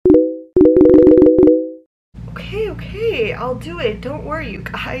Okay, I'll do it. Don't worry, you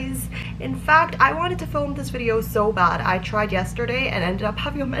guys. In fact, I wanted to film this video so bad. I tried yesterday and ended up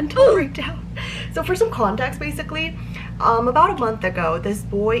having a mental breakdown. So for some context, basically, about a month ago, this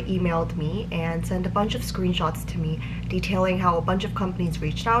boy emailed me and sent a bunch of screenshots to me detailing how a bunch of companies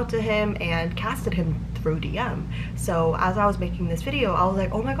reached out to him and casted him through DM. So as I was making this video, I was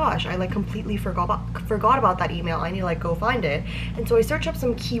like, oh my gosh, I like completely forgot about that email. I need to like go find it. And so I searched up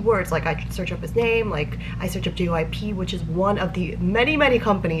some keywords, like I searched up his name, like I searched up JYP, which is one of the many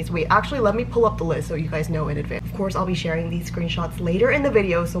companies. Wait, actually let me pull up the list so you guys know in advance. Of course, I'll be sharing these screenshots later in the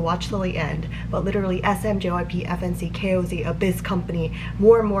video, so watch till the end. But literally SM, JYP, FNC, KOZ, Abyss company,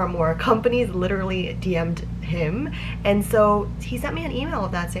 more companies literally DM'd him. And so he sent me an email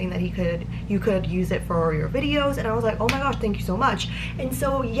of that saying that you could use it for your videos, and I was like, oh my gosh, thank you so much. And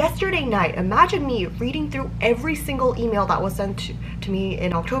so yesterday night, imagine me reading through every single email that was sent to me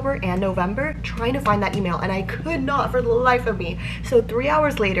in October and November, trying to find that email, and I could not for the life of me. So 3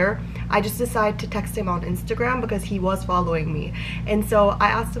 hours later, I just decided to text him on Instagram because he was following me. And so I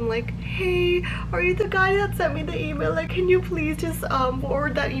asked him like, hey, are you the guy that sent me the email? Like, can you please just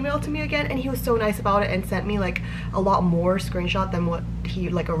forward that email to me again? And he was so nice about it and sent me like a lot more screenshot than what he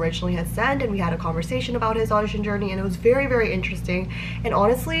like originally had sent, and we had a conversation about his audition journey, and it was very interesting and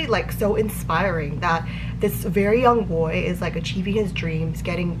honestly like so inspiring that this very young boy is like achieving his dreams,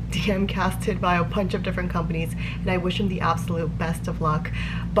 getting DM casted by a bunch of different companies, and I wish him the absolute best of luck.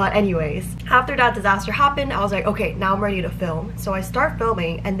 But anyways, after that disaster happened, I was like, okay, now I'm ready to film. So I start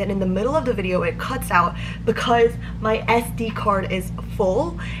filming, and then in the middle of the video it cuts out because my SD card is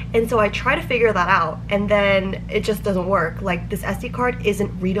full, and so I try to figure that out, and then it just doesn't work. Like, this SD card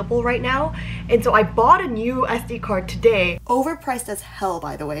isn't readable right now, and so I bought a new SD card today. Overpriced as hell,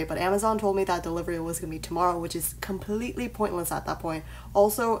 by the way, but Amazon told me that delivery was gonna be tomorrow, which is completely pointless at that point.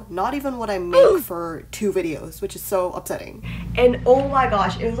 Also, not even what I make for 2 videos, which is so upsetting. And oh my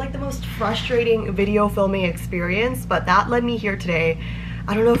gosh, it was like the most frustrating video filming experience, but that led me here today.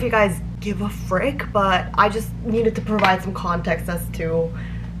 I don't know if you guys give a frick, but I just needed to provide some context as to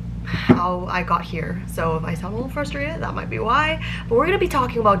how I got here. So if I sound a little frustrated, that might be why. But we're gonna be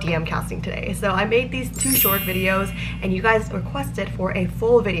talking about DM casting today. So I made these 2 short videos, and you guys requested for a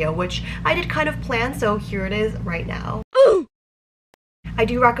full video, which I did kind of plan, so here it is right now. I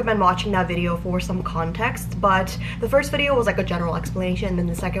do recommend watching that video for some context, but the first video was like a general explanation, and then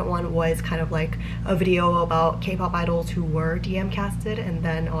the second one was kind of like a video about K-pop idols who were DM casted and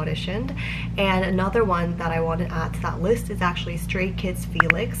then auditioned. And another one that I want to add to that list is actually Stray Kids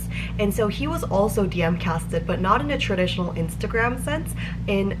Felix, and so he was also DM casted, but not in a traditional Instagram sense,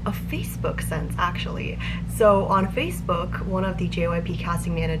 in a Facebook sense actually. So on Facebook, one of the JYP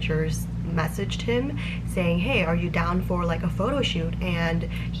casting managers messaged him saying, hey, are you down for like a photo shoot? And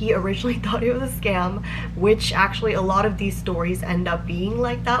he originally thought it was a scam, which actually a lot of these stories end up being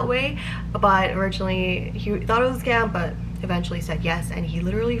like that way, but originally he thought it was a scam, but eventually said yes, and he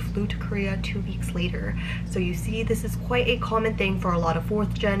literally flew to Korea 2 weeks later. So you see, this is quite a common thing for a lot of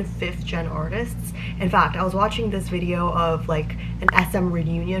 4th gen, 5th gen artists. In fact, I was watching this video of like an SM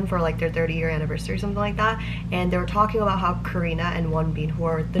reunion for like their 30-year anniversary or something like that, and they were talking about how Karina and Wonbin, who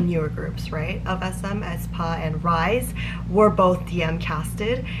are the newer groups, right, of SM, aespa and Rise, were both DM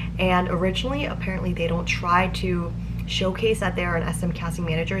casted, and originally apparently they don't try to showcase that they're an SM casting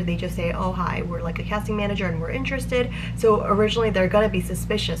manager. They just say, oh hi, we're like a casting manager and we're interested. So originally they're gonna be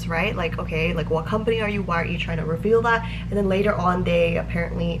suspicious, right? Like, okay, like what company are you? Why are you trying to reveal that? And then later on they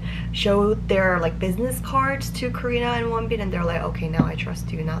apparently showed their like business cards to Karina and Wonbin, and they're like, okay, now I trust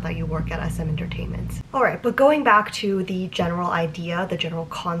you now that you work at SM Entertainment. Alright, but going back to the general idea, the general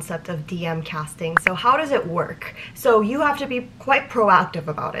concept of DM casting. So how does it work? So you have to be quite proactive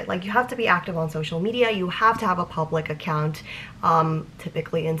about it. Like, you have to be active on social media, you have to have a public account,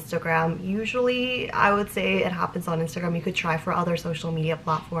 typically Instagram. Usually I would say it happens on Instagram. You could try for other social media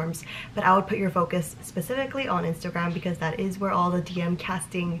platforms, but I would put your focus specifically on Instagram because that is where all the DM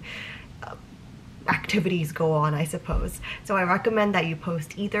casting activities go on, I suppose. So I recommend that you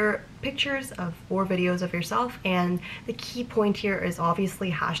post either pictures of or videos of yourself, and the key point here is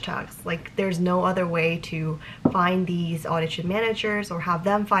obviously hashtags. Like, there's no other way to find these audition managers or have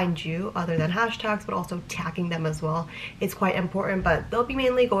them find you other than hashtags, but also tagging them as well. It's quite important, but they'll be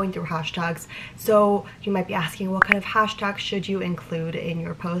mainly going through hashtags. So you might be asking, what kind of hashtags should you include in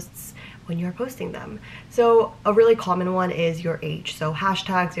your posts? when you're posting them. So a really common one is your age. So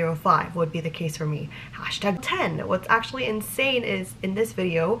hashtag 05 would be the case for me. Hashtag 10. What's actually insane is in this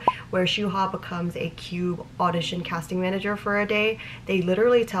video where Shuha becomes a Cube audition casting manager for a day, they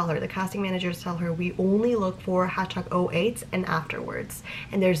literally tell her, the casting managers tell her, we only look for hashtag 08 and afterwards.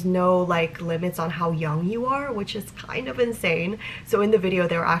 And there's no like limits on how young you are, which is kind of insane. So in the video,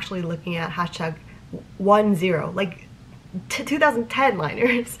 they were actually looking at hashtag 10, like to 2010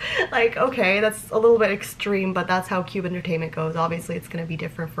 liners. Like, okay, that's a little bit extreme, but that's how Cube Entertainment goes. Obviously, it's going to be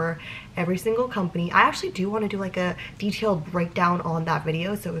different for every single company. I actually do want to do like a detailed breakdown on that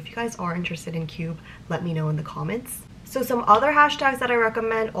video, so if you guys are interested in Cube, let me know in the comments. So some other hashtags that I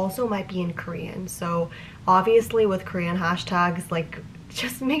recommend also might be in Korean. So obviously with Korean hashtags, like,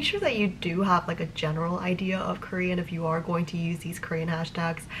 just make sure that you do have like a general idea of Korean if you are going to use these Korean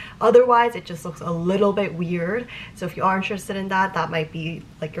hashtags. Otherwise, it just looks a little bit weird. So if you are interested in that, that might be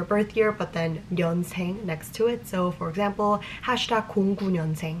like your birth year, but then 년생 next to it. So for example, hashtag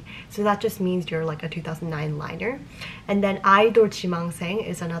 09년생. So that just means you're like a 2009 liner. And then 아이돌 지망생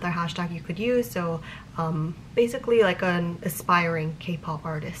is another hashtag you could use. So basically like an aspiring K-pop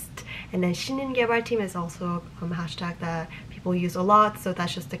artist. And then 신인 개발팀 is also a hashtag that people use a lot, so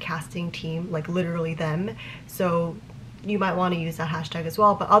that's just the casting team, like literally them. So you might want to use that hashtag as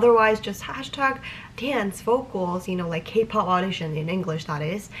well, but otherwise just hashtag dance, vocals, you know, like K-pop audition in English, that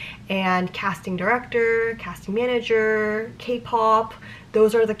is, and casting director, casting manager, K-pop.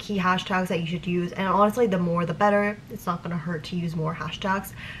 Those are the key hashtags that you should use, and honestly, the more the better. It's not gonna hurt to use more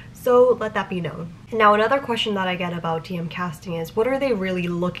hashtags, so let that be known. Now, another question that I get about DM casting is, what are they really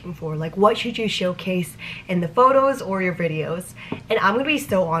looking for? Like, what should you showcase in the photos or your videos? And I'm gonna be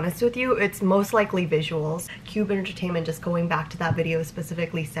so honest with you, it's most likely visuals. Cube Entertainment, just going back to that video,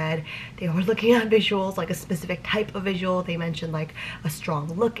 specifically said they were looking at visuals, like a specific type of visual. They mentioned like a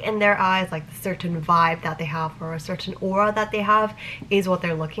strong look in their eyes, like a certain vibe that they have or a certain aura that they have is what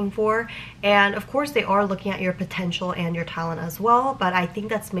they're looking for. And of course, they are looking at your potential and your talent as well, but I think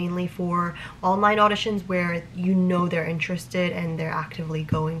that's mainly for online auditions where you know they're interested and they're actively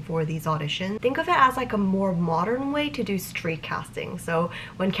going for these auditions. Think of it as like a more modern way to do street casting. So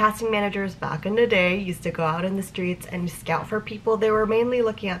when casting managers back in the day used to go out in the streets and scout for people, they were mainly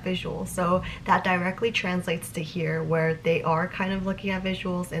looking at visuals. So that directly translates to here, where they are kind of looking at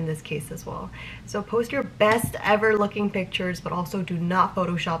visuals in this case as well. So post your best ever looking pictures, but also do not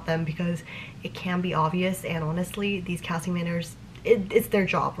Photoshop them because it can be obvious, and honestly, these casting managers, it's their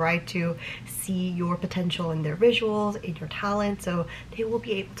job, right, to see your potential in their visuals, in your talent, so they will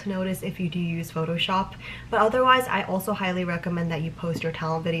be able to notice if you do use Photoshop. But otherwise, I also highly recommend that you post your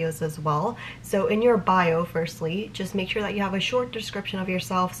talent videos as well. So in your bio, firstly, just make sure that you have a short description of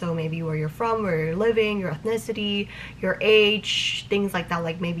yourself, so maybe where you're from, where you're living, your ethnicity, your age, things like that,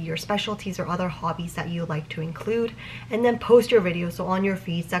 like maybe your specialties or other hobbies that you like to include, and then post your videos. So on your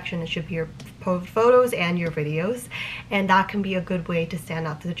feed section, it should be your photos and your videos, and that can be a good way to stand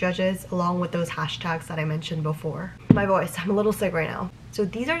out to the judges, along with those hashtags that I mentioned before. My voice, I'm a little sick right now. So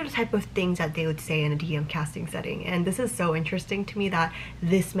these are the type of things that they would say in a DM casting setting, and this is so interesting to me that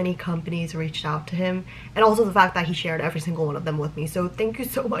this many companies reached out to him, and also the fact that he shared every single one of them with me. So thank you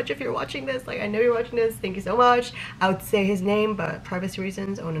so much if you're watching this. Like, I know you're watching this, thank you so much. I would say his name, but privacy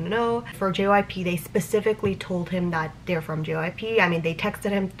reasons, oh no. For JYP, they specifically told him that they're from JYP. I mean, they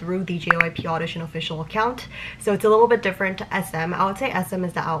texted him through the JYP audition official account, so it's a little bit different to SM. I would say SM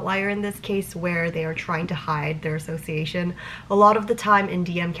is the outlier in this case, where they are trying to hide their association. A lot of the time in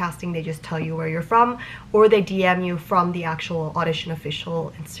DM casting, they just tell you where you're from, or they DM you from the actual audition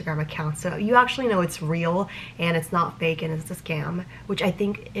official Instagram account, so you actually know it's real and it's not fake and it's a scam, which I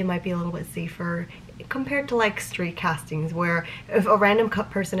think it might be a little bit safer compared to like street castings, where if a random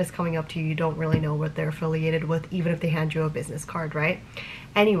person is coming up to you, you don't really know what they're affiliated with, even if they hand you a business card, right?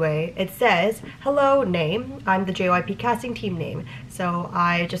 Anyway, it says, hello, name, I'm the JYP casting team name. So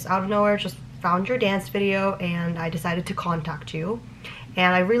I just out of nowhere just found your dance video and I decided to contact you.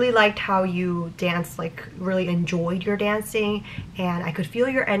 And I really liked how you danced, like really enjoyed your dancing, and I could feel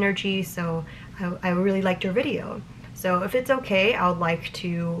your energy, so I really liked your video. So if it's okay, I would like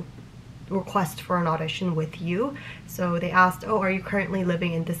to request for an audition with you. So they asked, oh, are you currently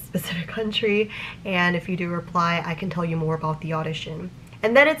living in this specific country? And if you do reply, I can tell you more about the audition.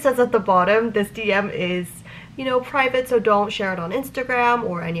 And then it says at the bottom, this DM is, you know, private, so don't share it on Instagram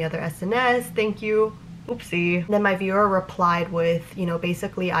or any other SNS. Thank you. Oopsie. Then my viewer replied with, you know,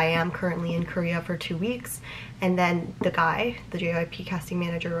 basically, I am currently in Korea for 2 weeks. And then the guy, the JYP casting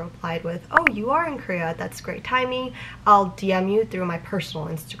manager, replied with, oh, you are in Korea, that's great timing. I'll DM you through my personal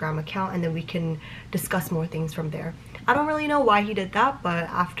Instagram account and then we can discuss more things from there. I don't really know why he did that, but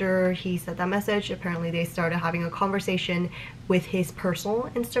after he sent that message, apparently they started having a conversation with his personal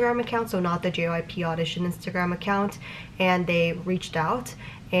Instagram account, so not the JYP audition Instagram account, and they reached out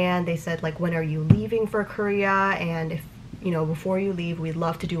and they said like, when are you leaving for Korea, and if, you know, before you leave, we'd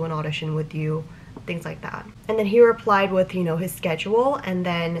love to do an audition with you, things like that. And then he replied with, you know, his schedule, and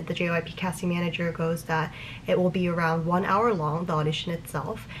then the JYP casting manager goes that it will be around 1 hour long, the audition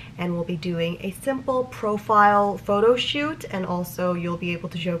itself, and we'll be doing a simple profile photo shoot, and also you'll be able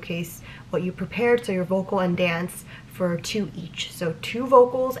to showcase what you prepared, so your vocal and dance for 2 each, so 2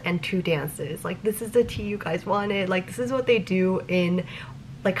 vocals and 2 dances. Like, this is the tea you guys wanted. Like, this is what they do in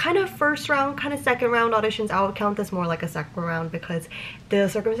like kind of first round, kind of second round auditions. I would count this more like a second round because the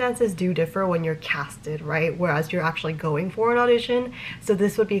circumstances do differ when you're casted, right? Whereas you're actually going for an audition. So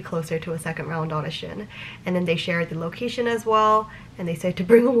this would be closer to a second round audition. And then they share the location as well, and they say to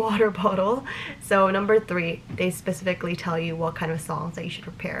bring a water bottle. So number 3, they specifically tell you what kind of songs that you should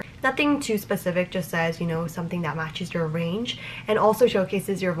prepare. Nothing too specific, just says, you know, something that matches your range and also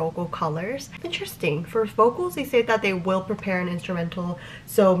showcases your vocal colors. Interesting. For vocals, they say that they will prepare an instrumental,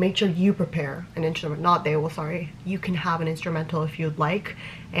 so make sure you prepare an instrument. Not they will, sorry. You can have an instrumental if you'd like.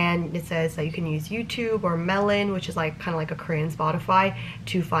 And it says that you can use YouTube or Melon, which is like kind of like a Korean Spotify,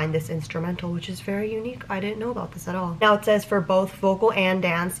 to find this instrumental, which is very unique. I didn't know about this at all. Now it says for both vocal and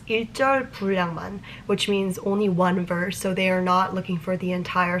dance, 1절 분량만, which means only one verse. So they are not looking for the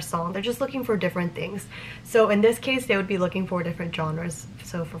entire song. They're just looking for different things. So in this case, they would be looking for different genres.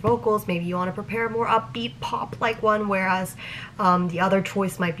 So for vocals, maybe you want to prepare a more upbeat pop-like one, whereas the other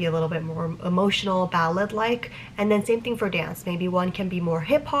choice might be a little bit more emotional, ballad-like. And then same thing for dance. Maybe one can be more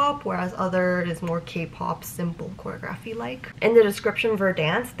hip-hop, whereas other is more K-pop, simple choreography-like. In the description for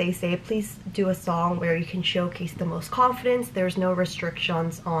dance, they say please do a song where you can showcase the most confidence. There's no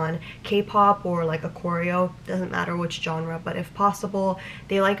restrictions on K-pop or like a choreo. Doesn't matter which genre, but if possible,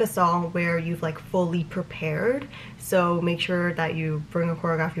 they like a song where you've like fully prepared. So make sure that you bring a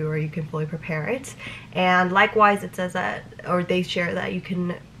choreography where you can fully prepare it. And likewise, it says that, or they share that you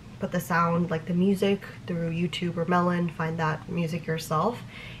can put the sound, like the music, through YouTube or Melon, find that music yourself.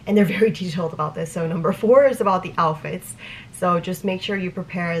 And they're very detailed about this. So number 4 is about the outfits. So just make sure you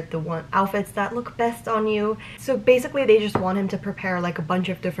prepare the outfits that look best on you. So basically they just want him to prepare like a bunch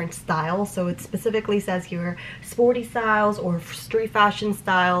of different styles. So it specifically says here sporty styles or street fashion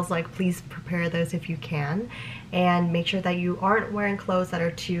styles. Like, please prepare those if you can. And make sure that you aren't wearing clothes that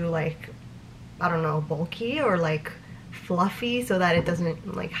are too, like, I don't know, bulky or like fluffy, so that it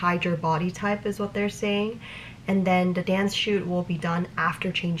doesn't like hide your body type, is what they're saying. And then the dance shoot will be done after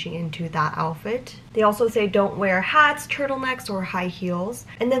changing into that outfit. They also say don't wear hats, turtlenecks, or high heels.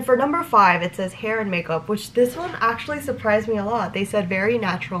 And then for number 5, it says hair and makeup, which this one actually surprised me a lot. They said very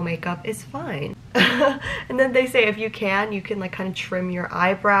natural makeup is fine. And then they say if you can like kind of trim your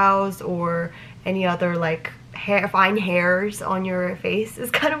eyebrows or any other like fine hairs on your face,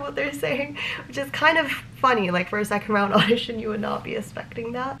 is kind of what they're saying, which is kind of funny. Like, for a second round audition, you would not be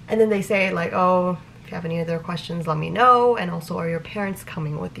expecting that. And then they say like, oh, if you have any other questions, let me know. And also, are your parents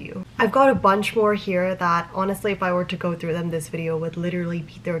coming with you? I've got a bunch more here that honestly, if I were to go through them, this video would literally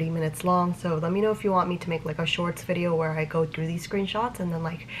be 30 minutes long. So let me know if you want me to make like a shorts video where I go through these screenshots and then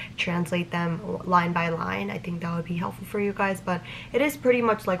like translate them line by line. I think that would be helpful for you guys, but it is pretty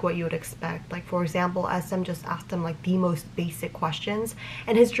much like what you would expect. Like, for example, SM just asked him like the most basic questions,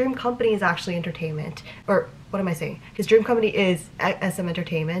 and his dream company is actually entertainment, or what am I saying? His dream company is SM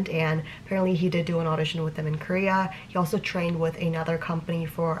Entertainment, and apparently he did do an audition with them in Korea. He also trained with another company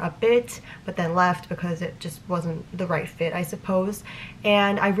for a bit, but then left because it just wasn't the right fit, I suppose.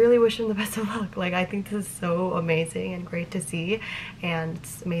 And I really wish him the best of luck. Like, I think this is so amazing and great to see, and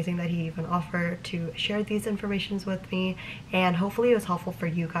it's amazing that he even offered to share these informations with me, and hopefully it was helpful for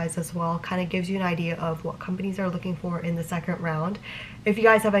you guys as well. Kind of gives you an idea of what companies are looking for in the second round. If you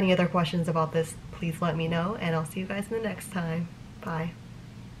guys have any other questions about this, please let me know, and I'll see you guys in the next time. Bye.